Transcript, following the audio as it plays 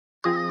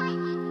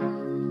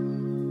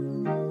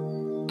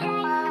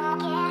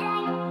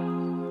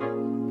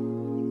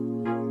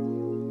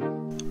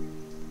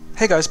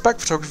Hey guys,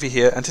 bachphotography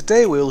here, and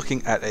today we're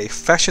looking at a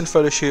fashion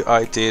photo shoot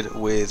I did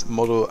with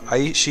model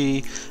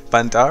Aishi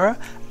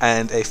Bandara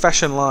and a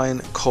fashion line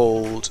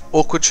called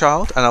Awkward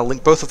Child, and I'll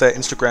link both of their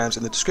Instagrams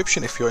in the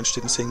description if you're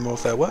interested in seeing more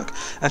of their work.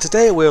 And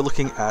today we're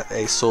looking at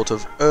a sort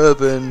of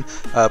urban,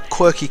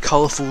 quirky,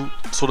 colourful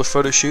sort of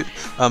photo shoot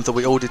that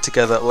we all did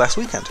together last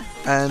weekend.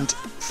 And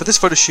for this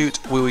photo shoot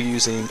we were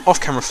using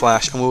off-camera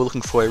flash, and we were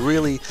looking for a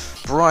really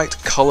bright,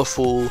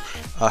 colourful,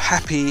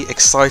 happy,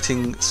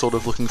 exciting sort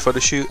of looking photo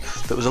shoot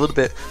that was a little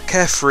bit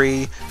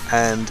carefree,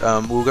 and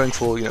we were going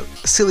for, you know,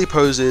 silly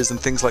poses and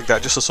things like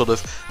that, just to sort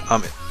of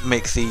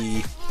make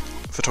the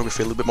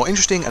photography a little bit more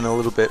interesting and a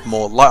little bit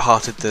more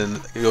light-hearted than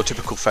your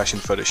typical fashion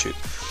photo shoot.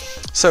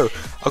 So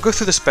I'll go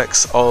through the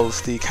specs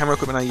of the camera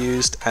equipment I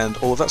used and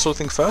all of that sort of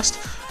thing first.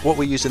 What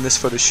we used in this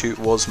photo shoot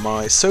was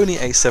my Sony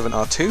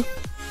A7rii II,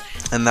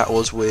 and that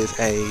was with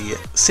a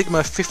Sigma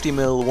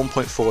 50mm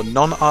 1.4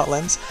 non-art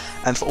lens,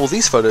 and for all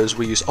these photos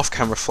we used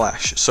off-camera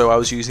flash. So I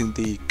was using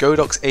the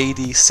Godox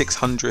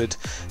AD600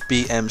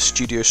 BM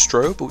Studio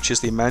strobe, which is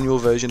the manual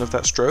version of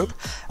that strobe,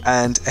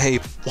 and a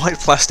white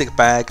plastic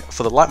bag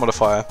for the light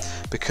modifier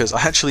because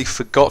I actually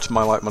forgot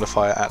my light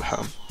modifier at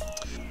home.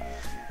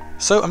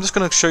 So I'm just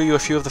going to show you a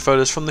few of the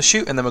photos from the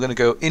shoot, and then we're going to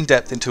go in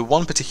depth into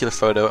one particular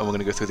photo, and we're going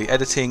to go through the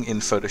editing in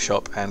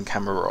Photoshop and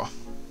Camera Raw.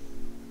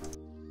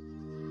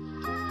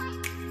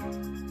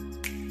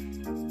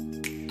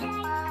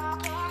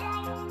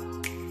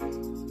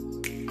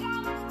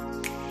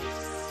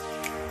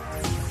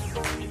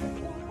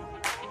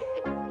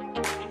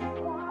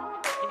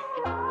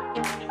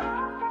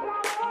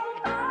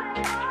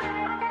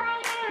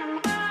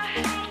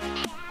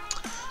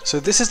 So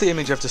this is the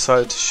image I've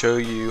decided to show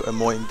you a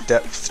more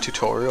in-depth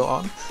tutorial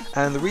on,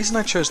 and the reason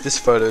I chose this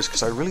photo is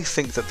because I really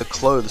think that the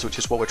clothes, which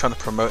is what we're trying to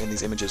promote in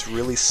these images,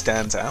 really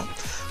stands out.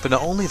 But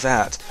not only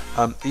that,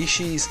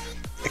 Ishii's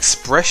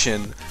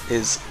expression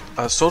is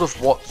sort of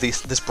what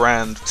this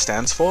brand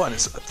stands for, and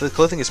the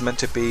clothing is meant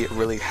to be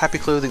really happy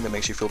clothing that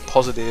makes you feel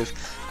positive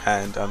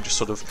and just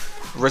sort of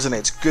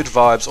resonates good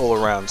vibes all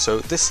around. So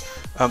this,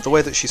 the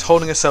way that she's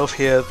holding herself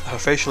here, her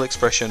facial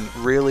expression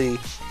really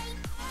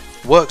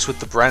works with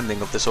the branding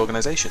of this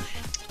organization.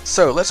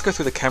 So let's go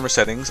through the camera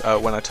settings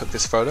when I took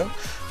this photo.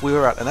 We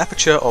were at an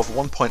aperture of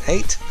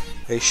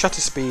 1.8, a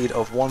shutter speed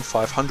of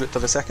 1/500th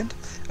of a second,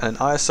 and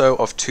an ISO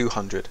of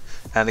 200.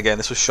 And again,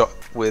 this was shot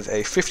with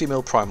a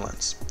 50mm prime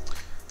lens.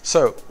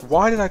 So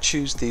why did I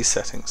choose these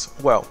settings?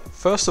 Well,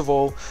 first of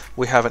all,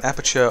 we have an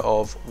aperture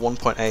of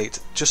 1.8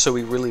 just so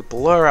we really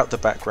blur out the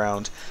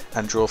background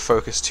and draw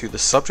focus to the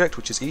subject,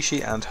 which is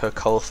Ishii and her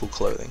colorful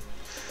clothing.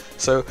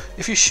 So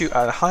if you shoot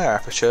at a higher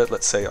aperture,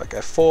 let's say like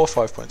f4,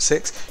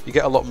 5.6, you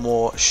get a lot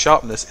more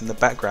sharpness in the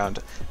background.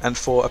 And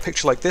for a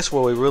picture like this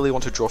where we really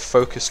want to draw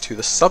focus to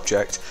the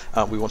subject,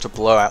 we want to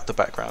blur out the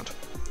background.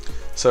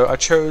 So I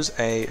chose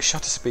a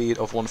shutter speed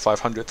of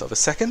 1/500th of a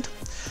second,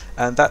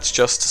 and that's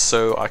just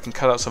so I can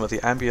cut out some of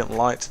the ambient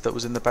light that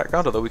was in the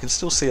background, although we can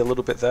still see a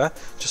little bit there,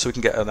 just so we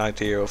can get an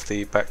idea of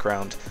the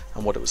background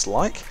and what it was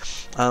like.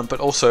 But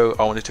also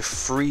I wanted to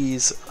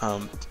freeze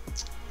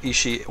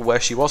Ishii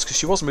where she was, because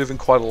she was moving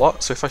quite a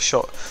lot. So if I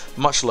shot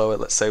much lower,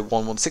 let's say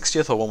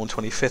 1/160th or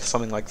 1/125th,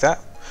 something like that,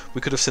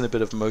 we could have seen a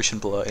bit of motion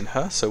blur in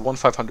her. So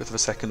 1/500th of a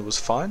second was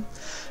fine.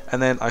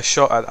 And then I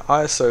shot at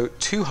ISO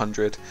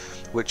 200,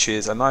 which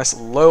is a nice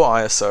low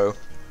ISO,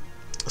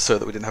 so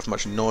that we didn't have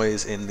much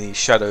noise in the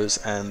shadows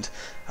and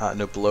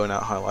no blown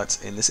out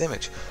highlights in this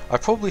image. I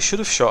probably should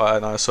have shot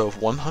at an ISO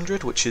of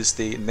 100, which is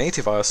the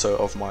native ISO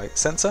of my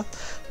sensor,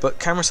 but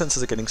camera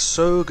sensors are getting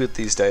so good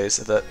these days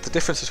that the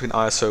difference between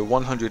ISO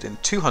 100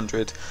 and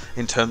 200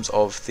 in terms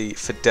of the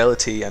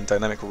fidelity and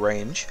dynamic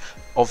range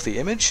of the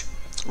image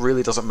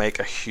really doesn't make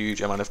a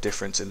huge amount of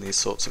difference in these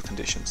sorts of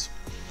conditions.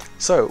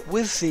 So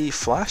with the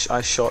flash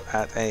I shot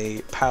at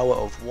a power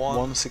of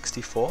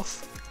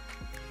 1/64th.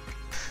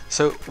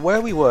 So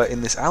where we were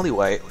in this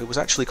alleyway, it was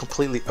actually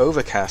completely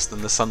overcast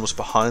and the sun was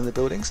behind the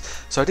buildings,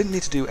 so I didn't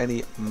need to do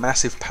any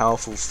massive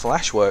powerful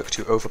flash work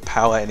to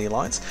overpower any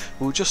lights.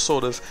 We were just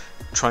sort of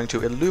trying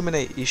to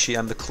illuminate Ishii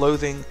and the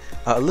clothing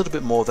a little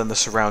bit more than the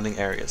surrounding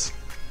areas.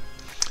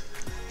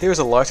 Here is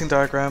a lighting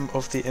diagram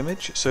of the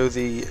image. So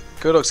the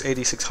Godox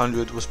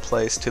AD600 was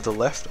placed to the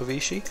left of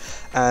Ishii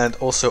and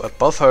also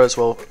above her as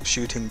well,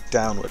 shooting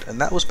downward,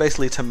 and that was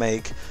basically to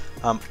make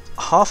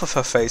half of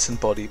her face and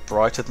body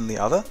brighter than the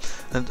other,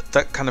 and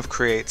that kind of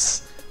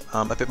creates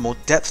a bit more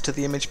depth to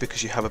the image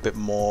because you have a bit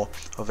more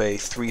of a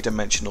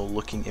three-dimensional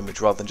looking image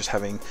rather than just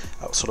having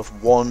sort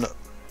of one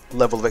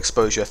level of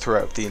exposure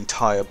throughout the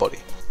entire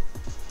body.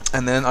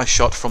 And then I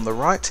shot from the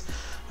right,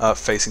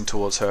 facing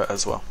towards her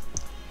as well.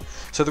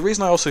 So the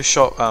reason I also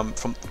shot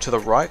from to the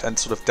right and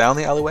sort of down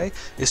the alleyway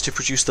is to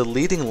produce the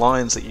leading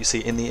lines that you see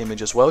in the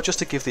image as well, just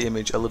to give the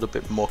image a little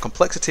bit more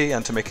complexity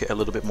and to make it a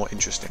little bit more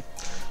interesting.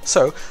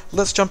 So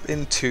let's jump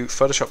into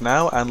Photoshop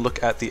now and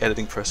look at the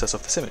editing process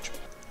of this image.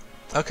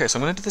 Okay, so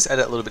I'm going to do this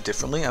edit a little bit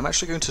differently. I'm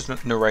actually going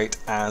to narrate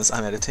as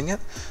I'm editing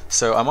it,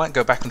 so I might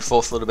go back and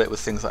forth a little bit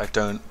with things that I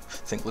don't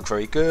think look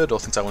very good or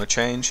things I want to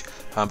change,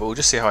 but we'll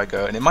just see how I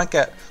go. And it might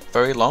get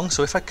very long,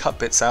 so if I cut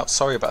bits out,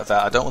 sorry about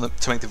that. I don't want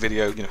to make the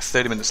video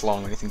 30 minutes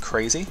long or anything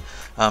crazy,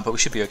 but we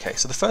should be okay.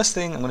 So the first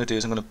thing I'm going to do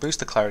is I'm going to boost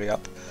the clarity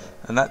up,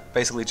 and that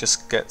basically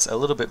just gets a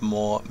little bit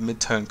more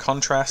mid-tone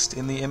contrast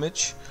in the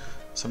image.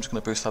 So I'm just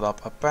going to boost that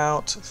up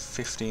about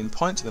 15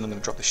 points, and then I'm going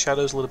to drop the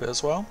shadows a little bit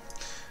as well.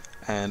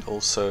 And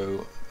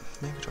also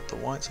maybe drop the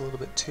whites a little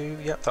bit too.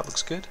 Yep, that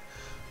looks good.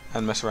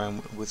 And mess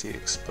around with the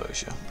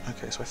exposure.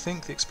 Okay, so I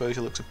think the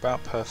exposure looks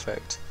about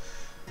perfect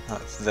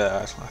there.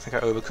 I think I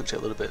overcooked it a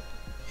little bit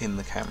in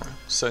the camera.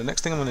 So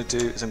next thing I'm going to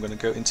do is I'm going to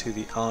go into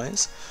the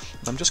eyes.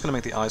 I'm just going to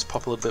make the eyes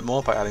pop a little bit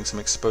more by adding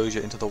some exposure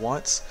into the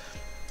whites.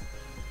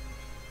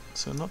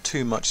 So not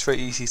too much. It's very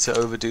easy to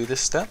overdo this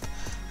step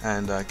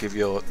and give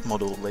your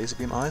model laser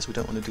beam eyes. We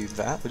don't want to do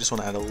that. We just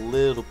want to add a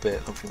little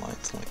bit of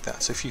light like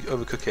that. So if you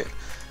overcook it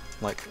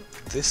like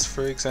this,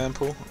 for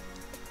example,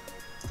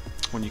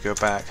 when you go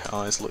back, her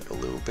eyes look a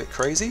little bit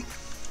crazy.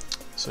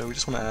 So we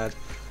just want to add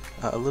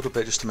a little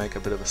bit just to make a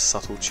bit of a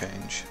subtle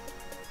change.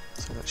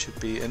 So that should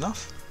be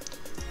enough.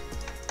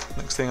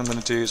 Next thing I'm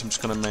going to do is I'm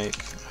just going to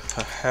make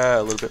her hair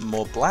a little bit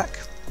more black,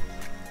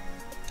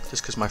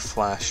 just because my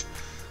flash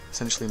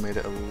essentially made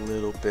it a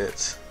little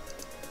bit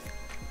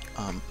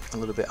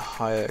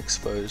higher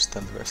exposed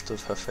than the rest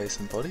of her face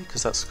and body,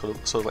 because that's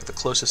sort of like the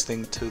closest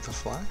thing to the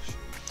flash.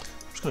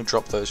 I'm just going to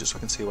drop those just so I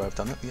can see where I've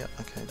done it. Yep,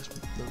 okay, just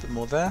a little bit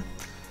more there,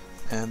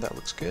 and that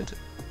looks good.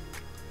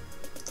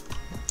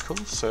 Cool,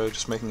 so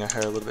just making her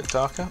hair a little bit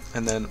darker,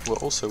 and then we're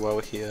also, while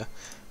we're here,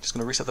 just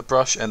going to reset the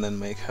brush and then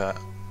make her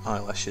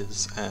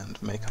eyelashes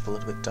and makeup a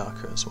little bit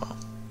darker as well.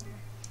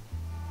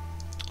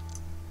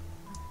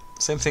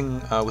 Same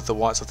thing with the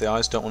whites of the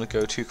eyes. Don't want to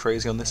go too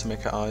crazy on this and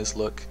make her eyes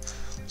look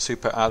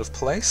super out of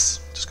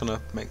place. Just going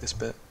to make this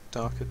bit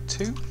darker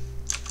too.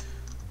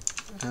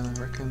 And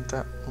I reckon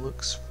that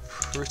looks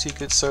pretty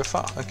good so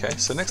far. Okay,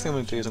 so next thing I'm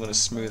going to do is I'm going to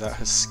smooth out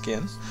her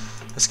skin.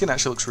 Her skin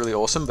actually looks really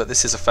awesome, but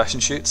this is a fashion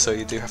shoot, so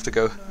you do have to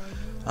go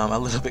a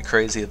little bit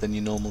crazier than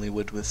you normally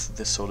would with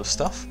this sort of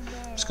stuff.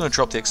 I'm just going to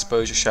drop the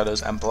exposure,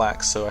 shadows and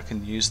blacks so I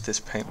can use this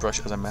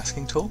paintbrush as a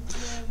masking tool.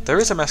 There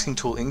is a masking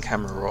tool in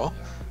Camera Raw,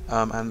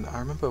 and I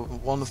remember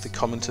one of the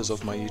commenters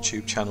of my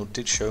YouTube channel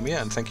did show me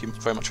it, and thank you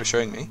very much for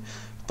showing me,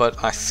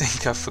 but I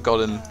think I've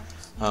forgotten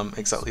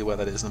exactly where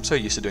that is, and I'm so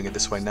used to doing it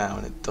this way now,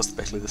 and it does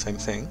basically the same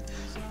thing,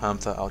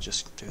 that I'll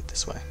just do it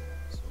this way.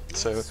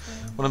 So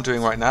what I'm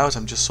doing right now is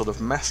I'm just sort of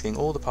masking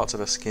all the parts of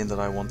her skin that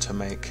I want to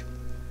make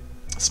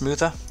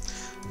smoother,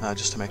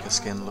 just to make her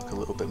skin look a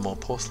little bit more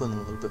porcelain, a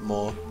little bit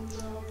more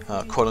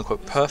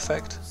quote-unquote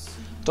perfect.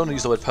 Don't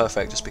use the word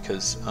perfect just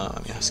because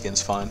her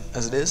skin's fine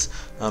as it is,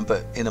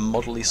 but in a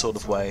model-y sort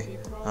of way,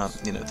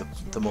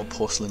 the more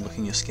porcelain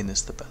looking your skin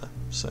is, the better.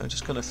 So I'm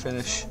just going to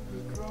finish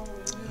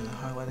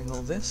highlighting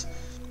all this,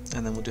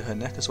 and then we'll do her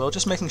neck as well,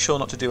 just making sure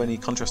not to do any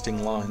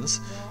contrasting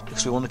lines,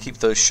 because we want to keep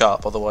those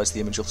sharp, otherwise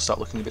the image will start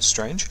looking a bit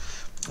strange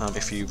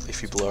if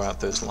you blur out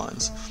those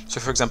lines.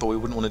 So for example, we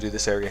wouldn't want to do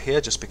this area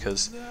here, just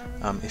because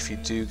if you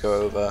do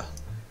go over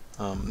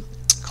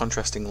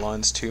contrasting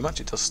lines too much,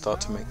 it does start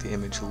to make the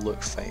image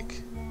look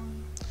fake.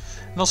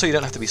 And also, you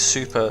don't have to be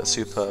super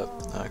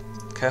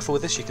careful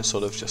with this. You can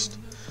sort of just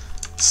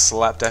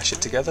slapdash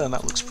it together, and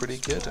that looks pretty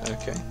good.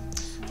 Okay,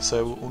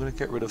 so we're going to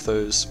get rid of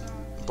those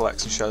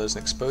blacks and shadows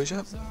and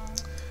exposure,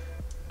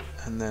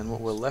 and then what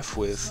we're left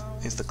with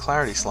is the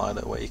clarity slider,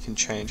 where you can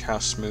change how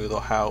smooth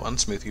or how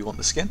unsmooth you want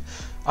the skin.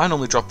 I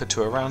normally drop it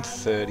to around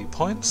 30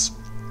 points.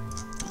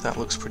 That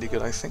looks pretty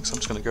good, I think, so I'm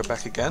just going to go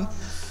back again.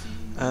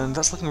 And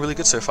that's looking really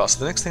good so far. So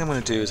the next thing I'm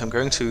going to do is I'm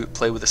going to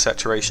play with the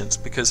saturations,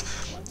 because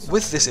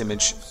with this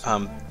image,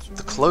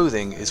 the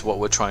clothing is what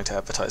we're trying to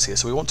advertise here.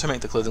 So we want to make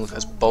the clothing look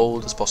as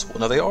bold as possible.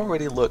 Now they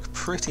already look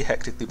pretty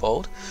hectically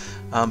bold,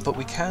 but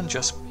we can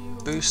just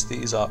boost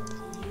these up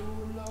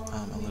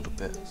a little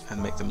bit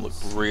and make them look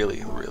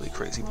really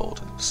crazy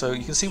bold. So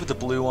you can see with the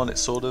blue one, it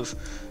sort of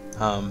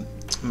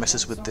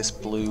messes with this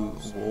blue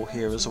wall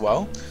here as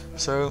well,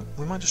 so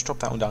we might just drop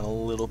that one down a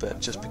little bit,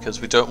 just because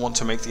we don't want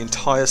to make the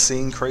entire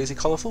scene crazy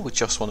colourful. We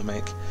just want to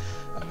make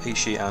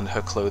Ishi and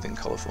her clothing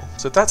colourful.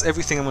 So that's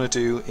everything I'm going to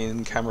do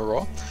in Camera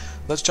Raw.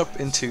 Let's jump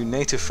into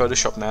native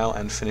Photoshop now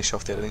and finish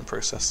off the editing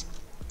process.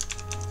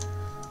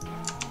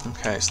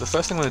 Okay, so the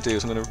first thing I'm going to do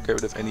is I'm going to get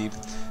rid of any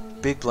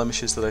big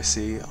blemishes that I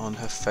see on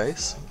her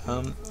face.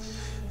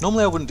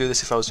 Normally I wouldn't do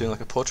this if I was doing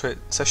like a portrait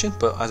session,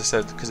 but as I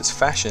said, because it's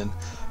fashion,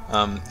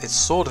 it's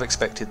sort of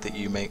expected that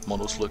you make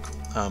models look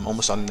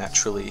almost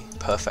unnaturally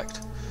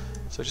perfect.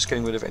 So just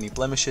getting rid of any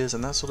blemishes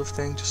and that sort of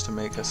thing, just to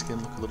make her skin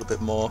look a little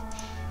bit more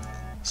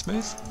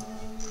smooth.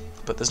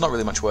 But there's not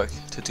really much work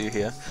to do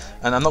here,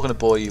 and I'm not going to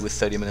bore you with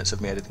 30 minutes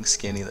of me editing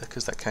skin either,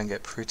 because that can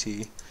get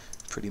pretty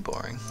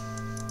boring.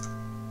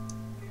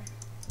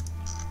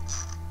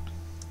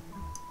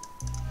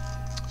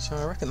 So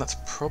I reckon that's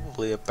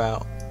probably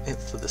about it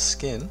for the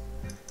skin.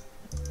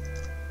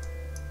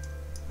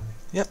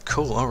 Yep,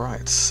 cool,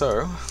 alright,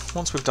 so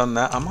once we've done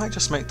that, I might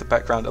just make the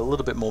background a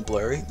little bit more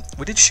blurry.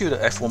 We did shoot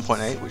at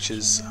f1.8, which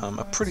is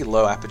a pretty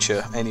low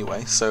aperture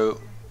anyway, so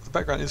the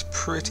background is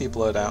pretty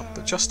blurred out,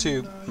 but just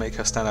to make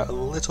her stand out a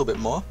little bit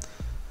more,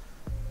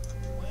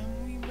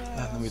 and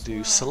then we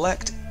do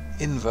select,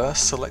 inverse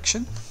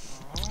selection,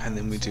 and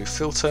then we do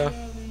filter,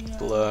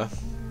 blur,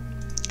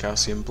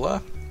 Gaussian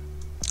blur,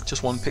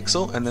 just 1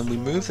 pixel, and then we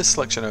move the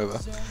selection over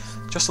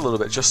just a little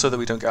bit, just so that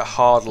we don't get a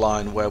hard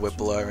line where we're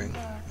blurring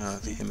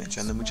the image,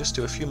 and then we just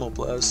do a few more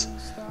blurs,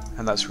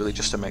 and that's really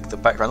just to make the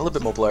background a little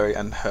bit more blurry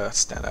and her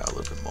stand out a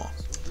little bit more.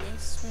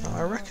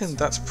 I reckon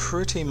that's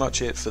pretty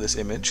much it for this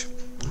image.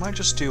 I might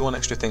just do one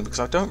extra thing because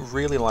I don't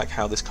really like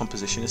how this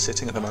composition is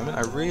sitting at the moment.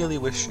 I really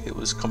wish it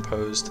was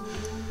composed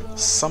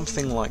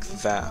something like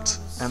that,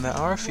 and there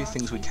are a few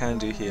things we can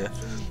do here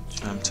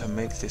to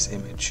make this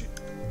image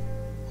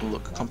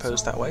look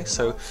composed that way.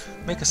 So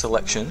make a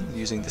selection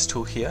using this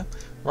tool here,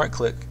 right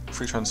click,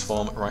 free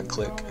transform, right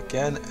click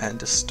again and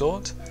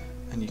distort,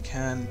 and you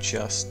can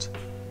just,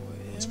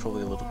 it's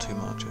probably a little too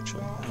much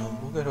actually,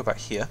 we'll go to about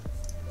here,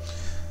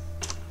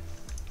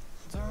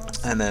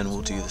 and then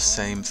we'll do the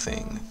same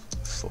thing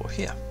for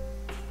here.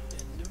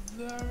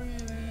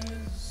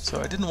 So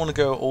I didn't want to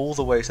go all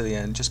the way to the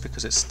end just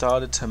because it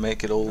started to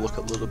make it all look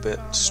a little bit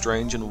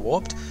strange and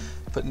warped.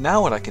 But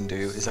now what I can do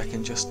is I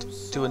can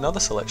just do another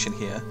selection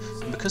here,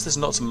 and because there's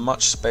not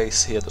much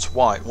space here that's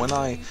white, when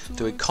I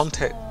do a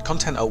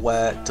content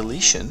aware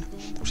deletion,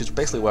 which is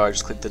basically where I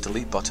just click the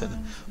delete button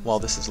while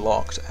this is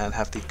locked and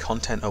have the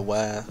content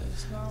aware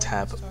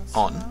tab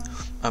on,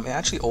 it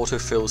actually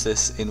autofills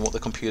this in what the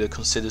computer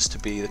considers to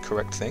be the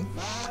correct thing,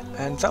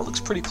 and that looks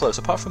pretty close,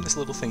 apart from this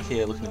little thing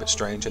here looking a bit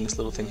strange and this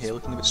little thing here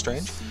looking a bit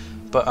strange,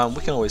 but we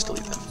can always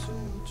delete them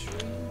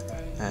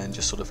and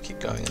just sort of keep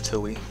going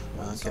until we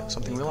get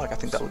something we like. I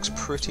think that looks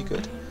pretty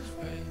good.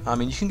 I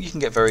mean, you can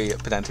get very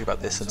pedantic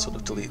about this and sort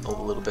of delete all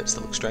the little bits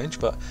that look strange,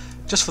 but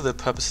just for the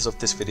purposes of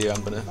this video,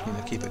 I'm going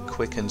to keep it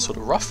quick and sort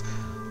of rough.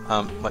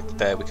 Like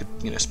there, we could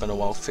spend a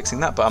while fixing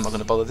that, but I'm not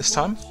going to bother this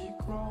time.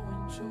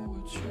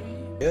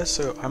 Yeah,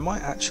 so I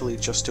might actually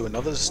just do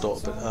another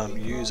distort, but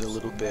use a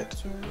little bit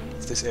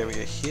of this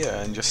area here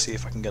and just see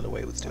if I can get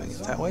away with doing it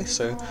that way.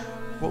 So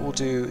what we'll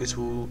do is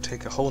we'll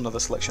take a whole nother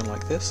selection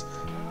like this,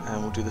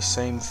 and we'll do the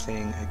same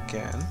thing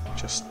again,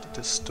 just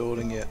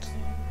distorting it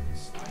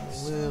a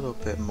little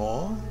bit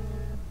more.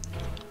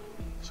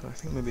 So I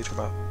think maybe it's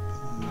about,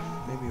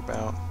 you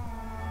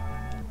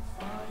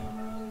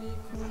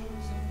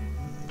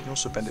can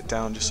also bend it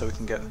down just so we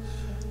can get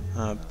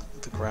the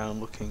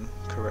ground looking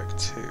correct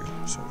too.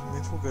 So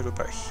maybe we'll go to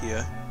about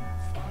here,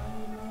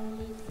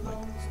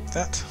 like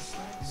that.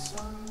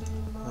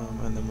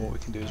 And then what we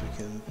can do is we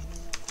can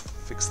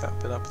fix that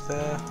bit up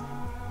there.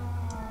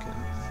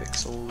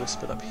 Fix all this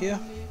bit up here.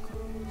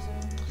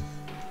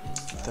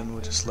 Then we're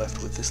just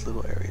left with this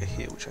little area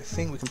here, which I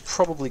think we can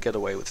probably get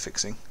away with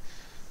fixing.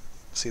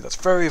 See, that's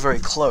very, very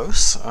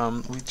close.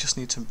 We just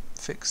need to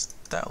fix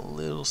that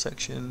little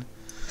section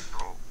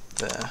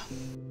there.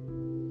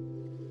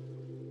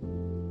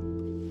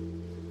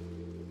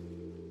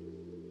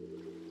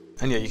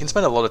 And yeah, you can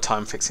spend a lot of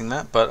time fixing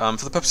that, but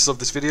for the purposes of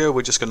this video,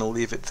 we're just going to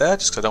leave it there,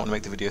 just because I don't want to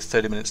make the video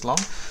 30 minutes long.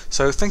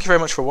 So thank you very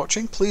much for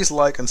watching. Please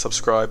like and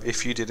subscribe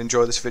if you did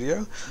enjoy this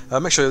video.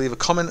 Make sure you leave a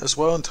comment as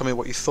well and tell me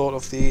what you thought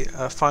of the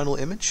final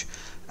image.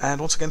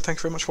 And once again, thank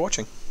you very much for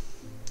watching.